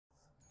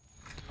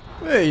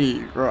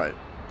Hey, right.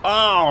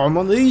 Oh, I'm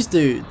on these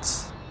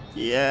dudes.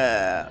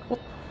 Yeah. What?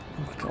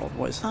 Oh my god,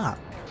 what is that?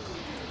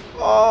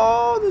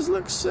 Oh, this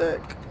looks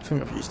sick. I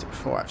think I've used it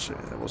before, actually.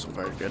 It wasn't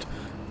very good.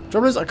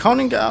 Trouble is, I can't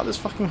even get out of this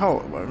fucking hole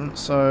at the moment,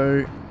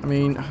 so, I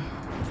mean...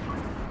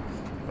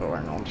 Oh,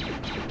 hang on.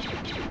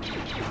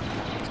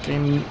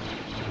 Fucking...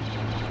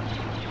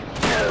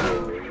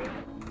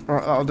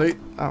 Right, that'll do.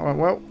 That went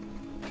well.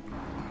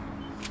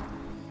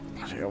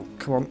 Bloody hell,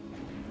 come on.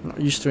 I'm not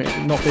used to it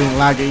not being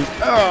laggy.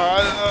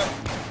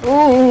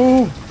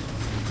 Oh!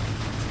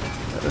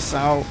 Get this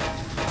out.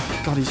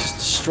 Oh, God, he's just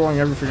destroying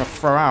everything I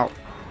throw out.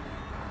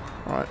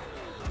 Right.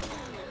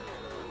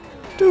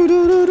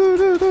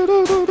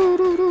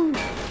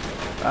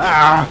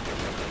 Ah!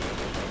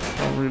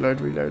 Oh,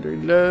 reload, reload,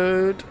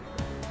 reload.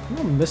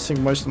 I'm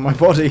missing most of my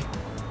body.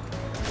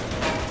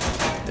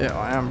 Yeah,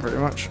 I am pretty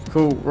much.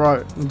 Cool,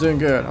 right, I'm doing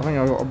good. I think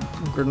I've got a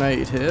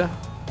grenade here.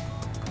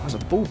 There's a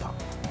bullpup.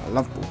 I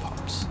love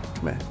bullpups.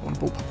 Come here, one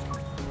bullpup.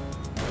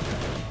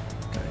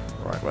 Okay,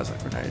 right, where's that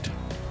grenade?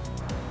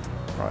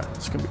 Right,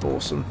 it's gonna be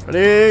awesome.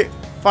 Ready?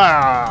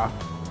 Fire!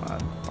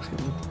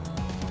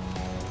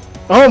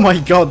 Oh my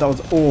god, that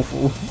was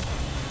awful.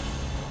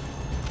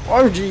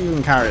 Why would you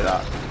even carry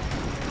that?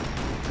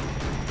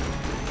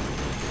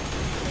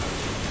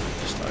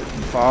 Just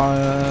open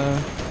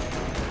fire.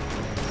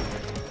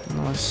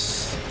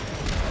 Nice.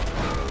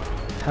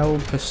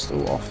 Held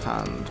pistol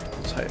offhand.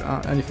 I'll take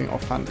that. Anything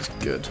offhand is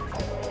good.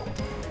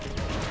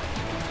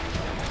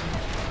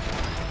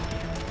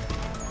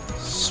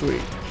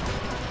 Sweet.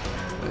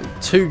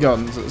 Two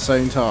guns at the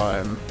same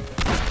time.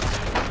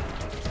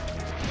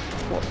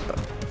 What the?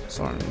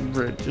 Something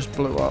really just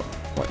blew up.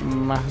 Like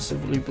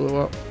massively blew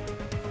up.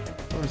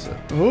 What is it?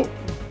 Oh!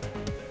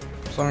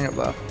 Something up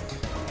there.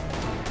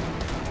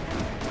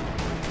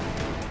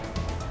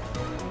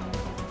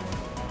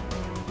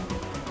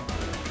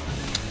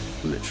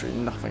 Literally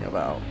nothing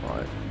about,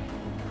 right.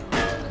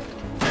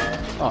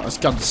 Oh, this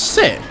gun's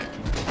sick!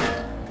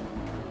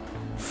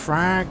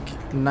 Frag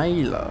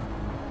Nailer.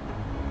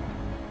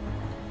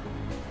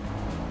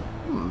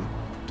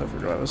 Don't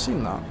think I've ever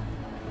seen that.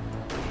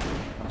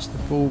 That's the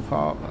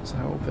bullpup, that's a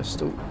hell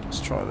pistol. Let's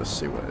try this,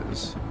 see what it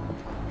is.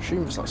 I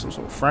assume it's like some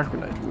sort of frag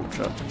grenade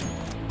launcher.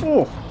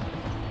 Oh!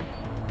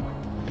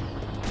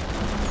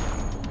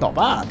 Not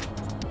bad.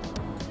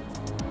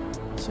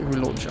 See if we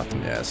launch it up in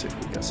the air, see if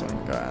we get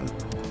something going.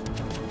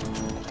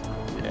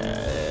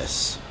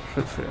 Yes.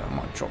 Hopefully I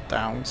might drop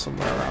down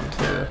somewhere around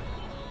here.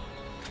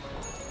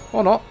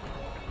 Or not.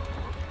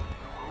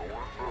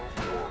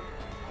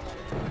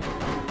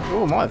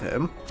 Oh, I might have hit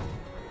him.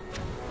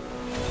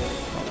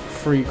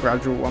 Three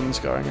gradual ones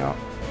going up.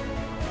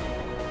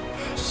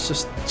 It's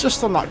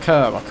just on that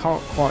curve, I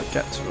can't quite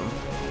get to them.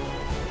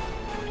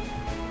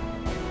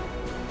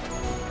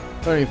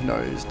 Don't even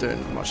know he's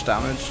doing much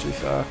damage, to be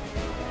fair.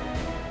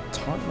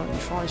 Type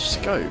 95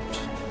 scoped.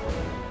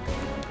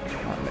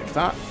 Might nick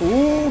that.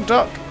 Ooh,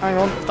 duck! Hang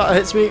on, if that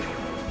hits me.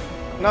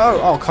 No!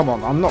 Oh, come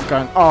on, I'm not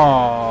going.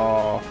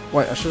 Oh!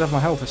 Wait, I should have my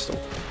hell pistol.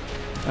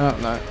 Oh,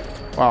 no.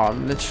 Wow,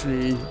 I'm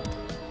literally.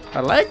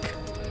 A leg?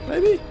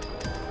 Maybe?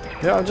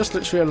 Yeah, I'm just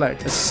literally a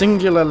leg. A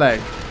singular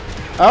leg.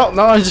 Oh,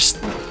 no, I just...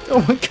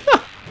 Oh my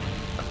god!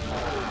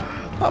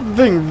 That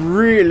thing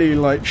really,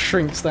 like,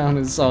 shrinks down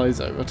in size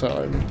over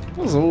time. That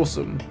was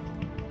awesome.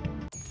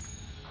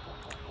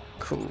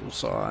 Cool,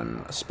 so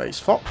I'm a space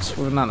fox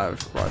with a nano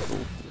rifle,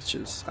 which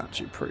is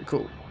actually pretty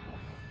cool.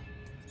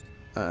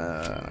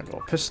 I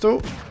got a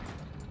pistol.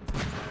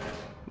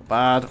 Not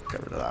bad.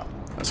 Get rid of that.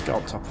 Let's go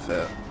on top of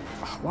it.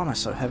 Oh, why am I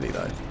so heavy,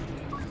 though?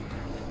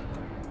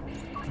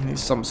 I need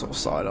some sort of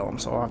sidearm,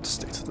 so I'll have to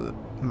stick to the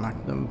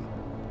Magnum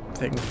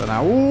thing for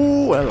now.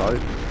 Ooh, hello.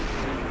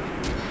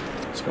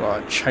 It's got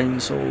like a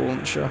chainsaw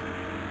launcher.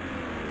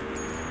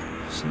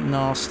 It's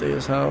nasty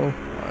as hell.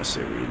 Right, let's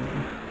see if we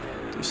can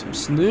do some I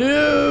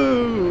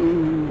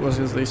was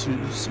going to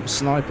do some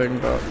sniping,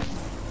 but...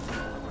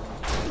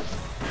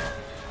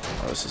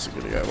 Oh, this isn't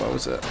going to go well,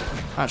 is it?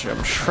 Actually,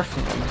 I'm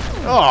shrekking on it.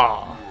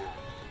 Oh!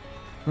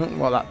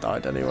 Well, that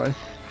died anyway.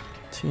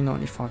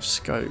 T95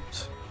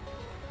 scoped.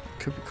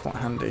 Could be quite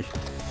handy.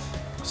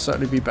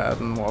 Certainly be better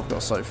than what I've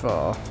got so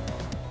far.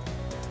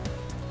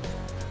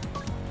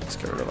 Let's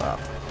get rid of that.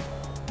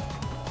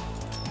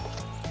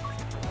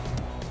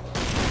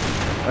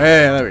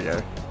 Yeah, there we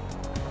go.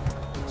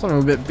 Something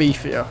a bit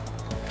beefier.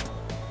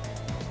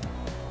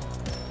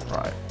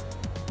 Right.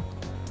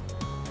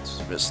 It's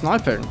a bit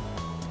sniping. I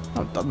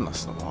haven't done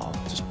this in a while.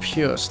 Just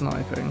pure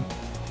sniping.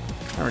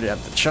 I already had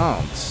the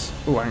chance.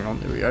 Oh, hang on.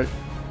 Here we go.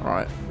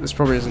 Right. This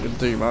probably isn't going to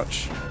do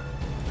much.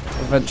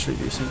 Eventually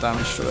do some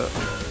damage to it.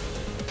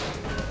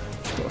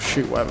 Just got to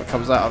shoot whatever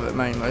comes out of it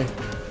mainly.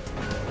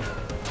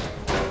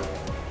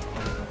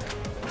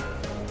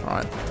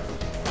 Right.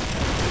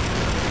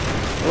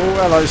 Oh,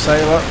 hello,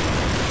 sailor.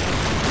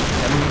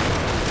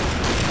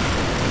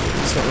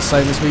 He's got the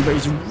same as me, but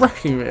he's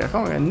wrecking me. I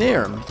can't get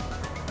near him.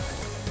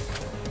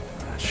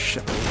 Ah,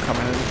 shit, they're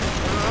coming in.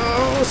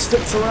 Oh,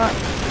 stick to that.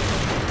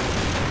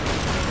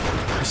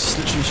 I just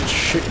literally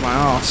shoot my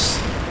ass.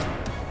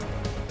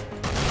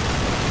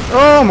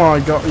 Oh my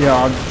god,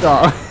 yeah,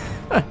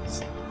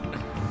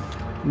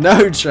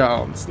 no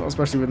chance, not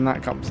especially when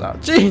that comes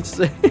out. Jeez,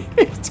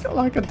 it's got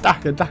like a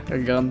dagger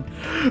gun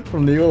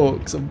from the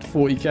Orcs of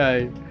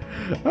 40k.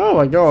 Oh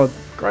my god,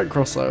 great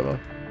crossover.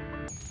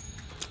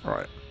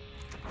 Alright,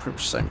 pretty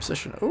much same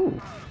position.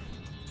 Ooh,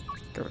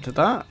 go into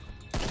that.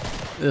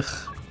 Ugh.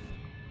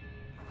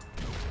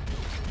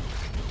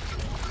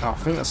 Oh, I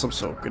think that's some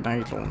sort of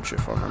grenade launcher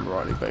if I remember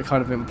rightly, but it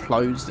kind of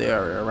implodes the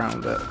area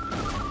around it.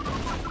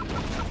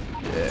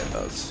 Yeah, it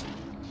does.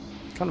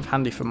 Kind of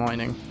handy for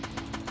mining.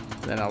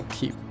 Then I'll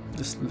keep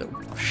this little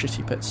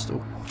shitty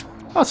pistol.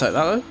 I'll take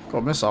that though. Got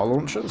a missile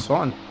launcher, that's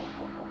fine.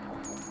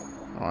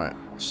 Alright,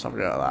 let's have a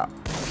go at that.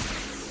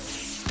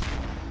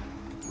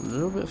 A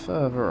little bit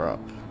further up.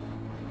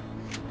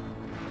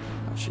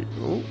 Actually,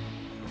 ooh.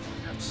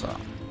 What's that?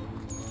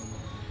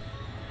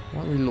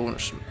 Why don't we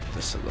launch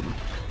this at them?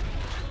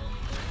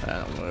 And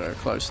I'm gonna go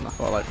close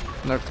enough. I like,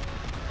 nope.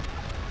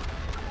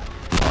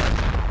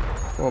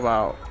 Right. What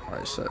about,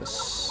 right, so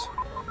it's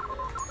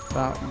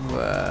about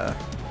there.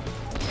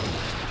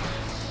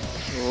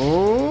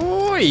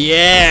 Oh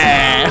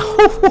yeah!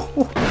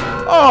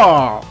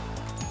 Oh,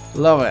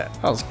 love it.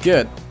 That was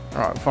good.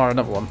 Alright, fire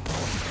another one.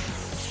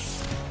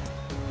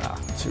 Ah,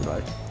 too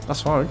late.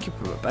 That's fine, I can keep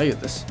them at bay at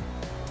this.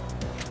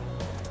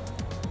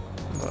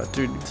 But I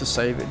do need to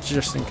save it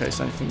just in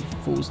case anything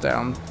falls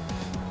down.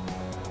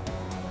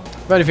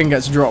 If anything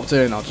gets dropped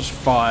in, I'll just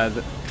fire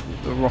the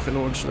rocket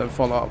launcher, then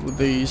follow up with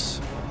these.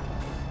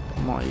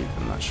 I might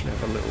even actually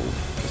have a little,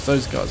 because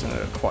those guys are going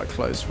to get quite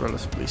close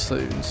relatively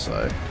soon,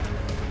 so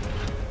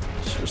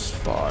let's just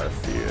fire a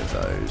few of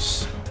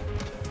those.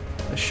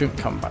 They shouldn't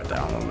come back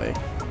down on me.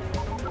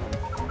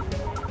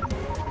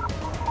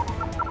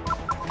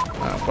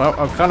 Oh, well,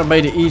 I've kind of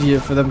made it easier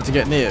for them to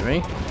get near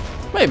me.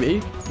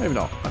 Maybe, maybe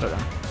not, I don't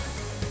know.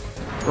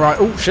 Right,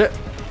 oh shit.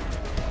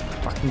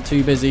 Fucking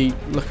too busy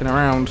looking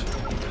around.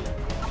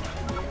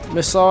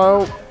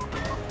 Missile.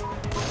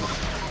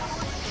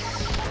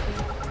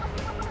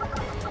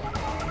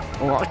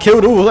 Oh, I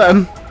killed all of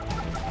them.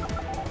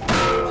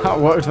 That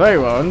worked very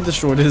well and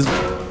destroyed his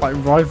like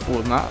rifle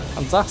and that.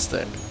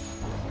 Fantastic.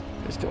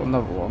 He's got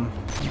another one.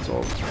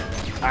 So,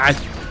 ah,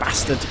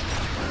 bastard.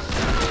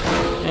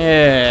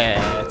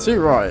 Yeah,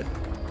 too right.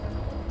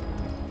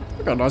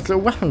 We've got a nice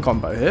little weapon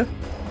combo here.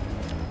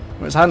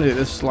 Well, it's handy that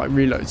this like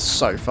reloads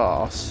so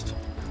fast.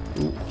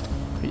 Ooh,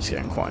 he's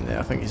getting quite near.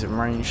 I think he's in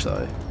range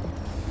though.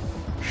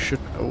 Should.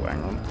 Oh,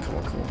 hang on. Come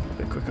on, come on. A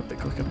bit quicker, a bit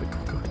quicker, a bit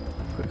quicker.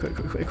 Quick, quick,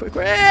 quick, quick, quick,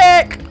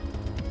 quick!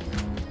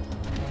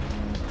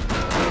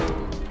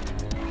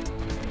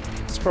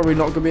 It's probably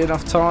not going to be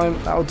enough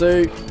time. That'll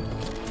do.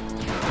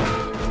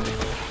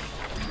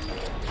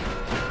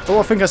 Oh,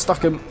 I think I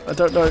stuck him. I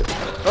don't know.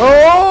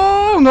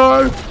 Oh,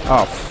 no!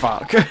 Oh,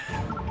 fuck.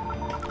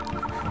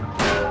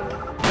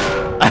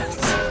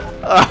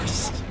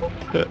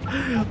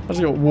 I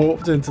just got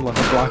warped into like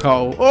a black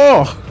hole.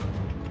 Oh!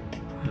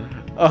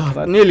 Oh,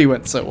 that nearly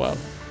went so well.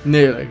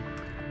 Nearly.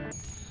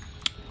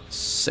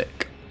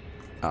 Sick.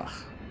 Ah,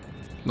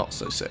 not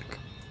so sick.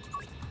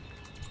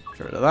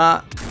 Get rid of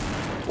that.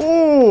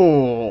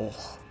 Oh!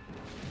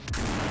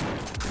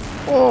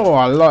 Oh,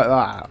 I like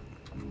that.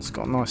 It's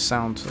got a nice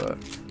sound to it.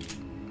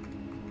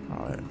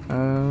 Alright, no,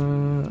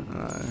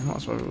 might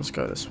as well let's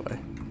go this way.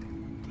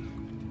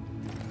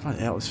 Bloody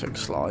hell, this thing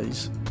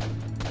slides.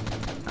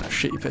 And a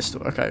shitty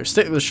pistol. Okay, we'll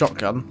stick with the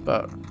shotgun,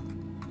 but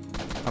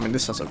I mean,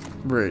 this has a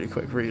really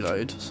quick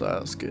reload, so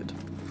that's good.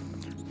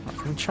 Right,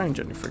 can we change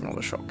anything on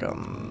the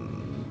shotgun?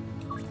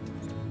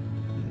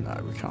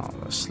 No, we can't.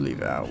 Let's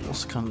leave it out.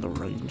 What's kind of the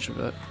range of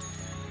it?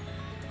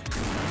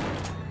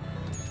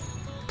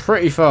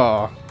 Pretty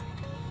far.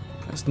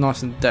 It's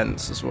nice and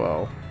dense as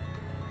well.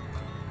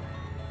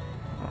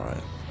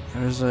 Alright,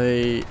 there's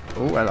a...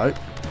 Oh, hello.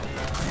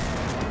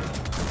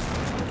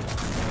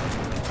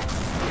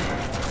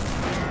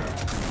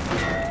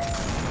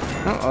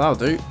 Oh, that'll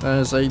do.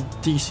 There's a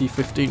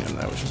DC-15 in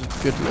there, which is a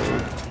good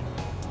little...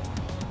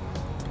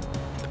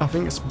 I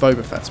think it's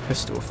Boba Fett's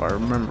pistol, if I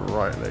remember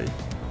rightly.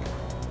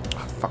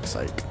 Oh, fuck's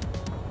sake.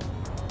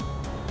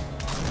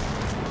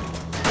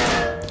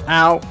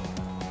 Ow!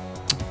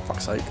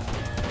 Fuck's sake.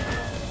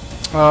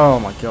 Oh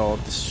my god,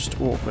 this is just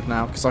awkward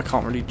now, because I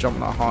can't really jump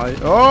that high.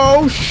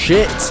 Oh,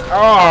 shit!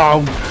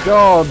 Oh,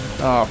 god!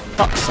 Oh,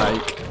 fuck's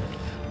sake.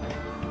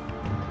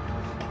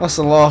 That's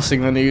the last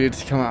thing I needed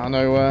to come out of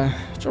nowhere.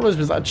 The trouble is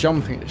with that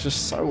jumping, it's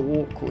just so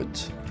awkward.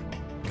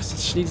 Because I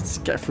just needed to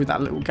get through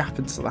that little gap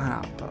into the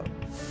hat, but it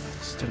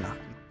just didn't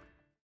happen.